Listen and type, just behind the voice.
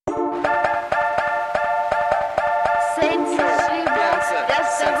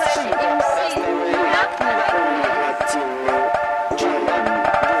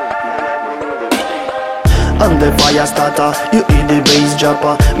the fire starter, you hear the bass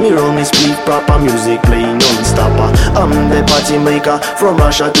dropper. Me roll me speed proper, music play non-stopper. I'm the party maker, from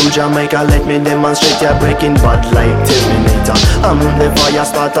Russia to Jamaica. Let me demonstrate ya breaking bad like Terminator. I'm the fire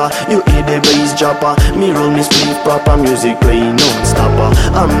starter, you hear the bass dropper. Me roll me speed proper, music play non-stopper.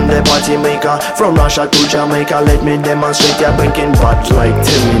 I'm the party maker, from Russia to Jamaica. Let me demonstrate ya breaking bad like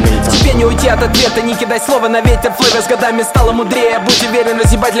Terminator. Тебе не уйти от ответа, не кидай слово на ветер. Флэвер с годами стало мудрее. Будь уверен,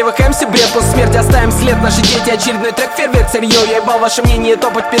 разъебать МС бред. После смерти оставим след, наши дети. Очередной трек, фейерверк, сырье. Я ебал ваше мнение,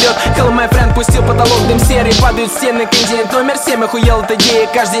 топать вперед. Hello, my friend, пустил потолок, дым серый. Падают стены, континент номер 7. Охуел от идеи,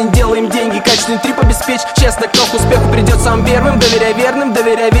 каждый день делаем деньги. Качественный трип обеспечь, честно, кто к успеху придет самым первым. Доверяй верным,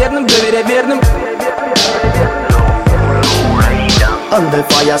 доверяй верным, доверяй верным. I'm the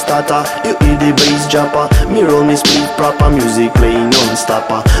fire starter, you hear the bass dropper. Me roll me speed proper, music play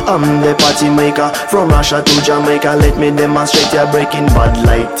non-stopper. I'm the party maker, from Russia to Jamaica. Let me demonstrate ya breaking bad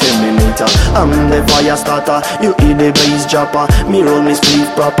like Terminator. I'm the fire starter, you hear the bass dropper. Me roll me speed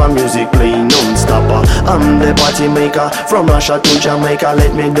proper, music play non-stopper. I'm the party maker, from Russia to Jamaica.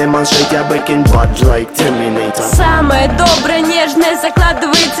 Let me demonstrate ya breaking bad like Terminator. Самое доброе, нежное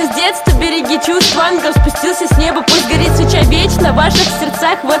закладывается с детства. Береги чувства, ангел спустился с неба. Пусть горит свеча вечно, в ваших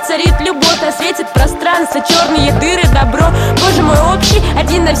сердцах воцарит любовь. Осветит пространство, черные дыры, добро. Боже мой общий,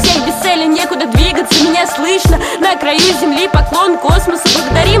 один на всех, без цели некуда двигаться. Меня слышно на краю земли, поклон космосу.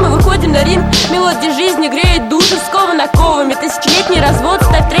 Благодарим и выходим на ринг. Мелодия жизни греет душу, скован оковами. Тысячелетний развод,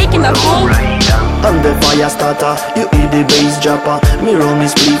 ставь треки на холм. I'm the fire starter, you hear the bass dropper. Me roll me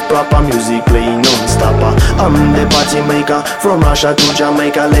speed proper, music play non-stopper. I'm the party maker, from Russia to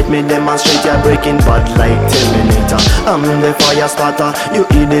Jamaica. Let me demonstrate ya breaking bad like Terminator. I'm the fire starter, you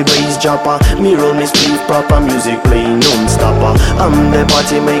hear the bass dropper. Me roll me speed proper, music play non-stopper. I'm the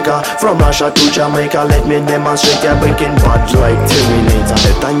party maker, from Russia to Jamaica. Let me demonstrate ya breaking bad like Terminator.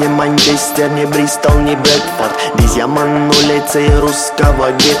 Это не Манчестер, не Бристол, не Брэдфорд. Здесь я ман улицы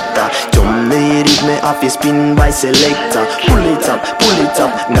русского гетто. Темные ритмы, афи-спин by selector. Pull it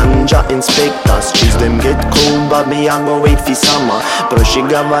up, ganja inspectors. Cheese them get cold, but me I go wait for summer. Проще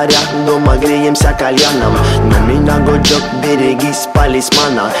говоря, дома греемся кальяном. Но меня годжок, берегись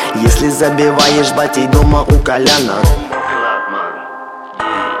полисмана. Если забиваешь батей дома у Коляна.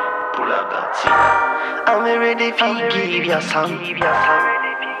 I'm ready to give ya some.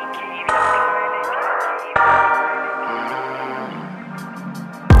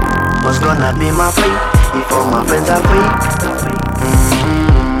 What's gonna be my fate if all my friends are free?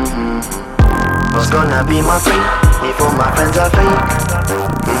 What's gonna be my fate if all my friends are free?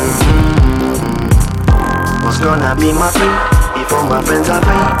 What's gonna be my fate if all my friends are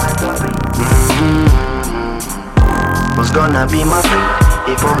free? What's gonna be my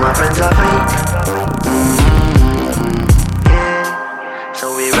fate if all my friends are free? Yeah,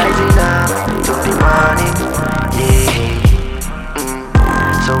 so we rising up to the morning. Yeah.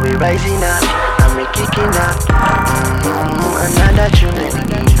 So we rising up and we kicking up. Another tune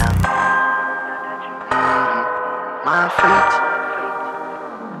and up. My feet.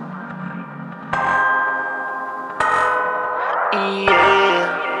 Yeah.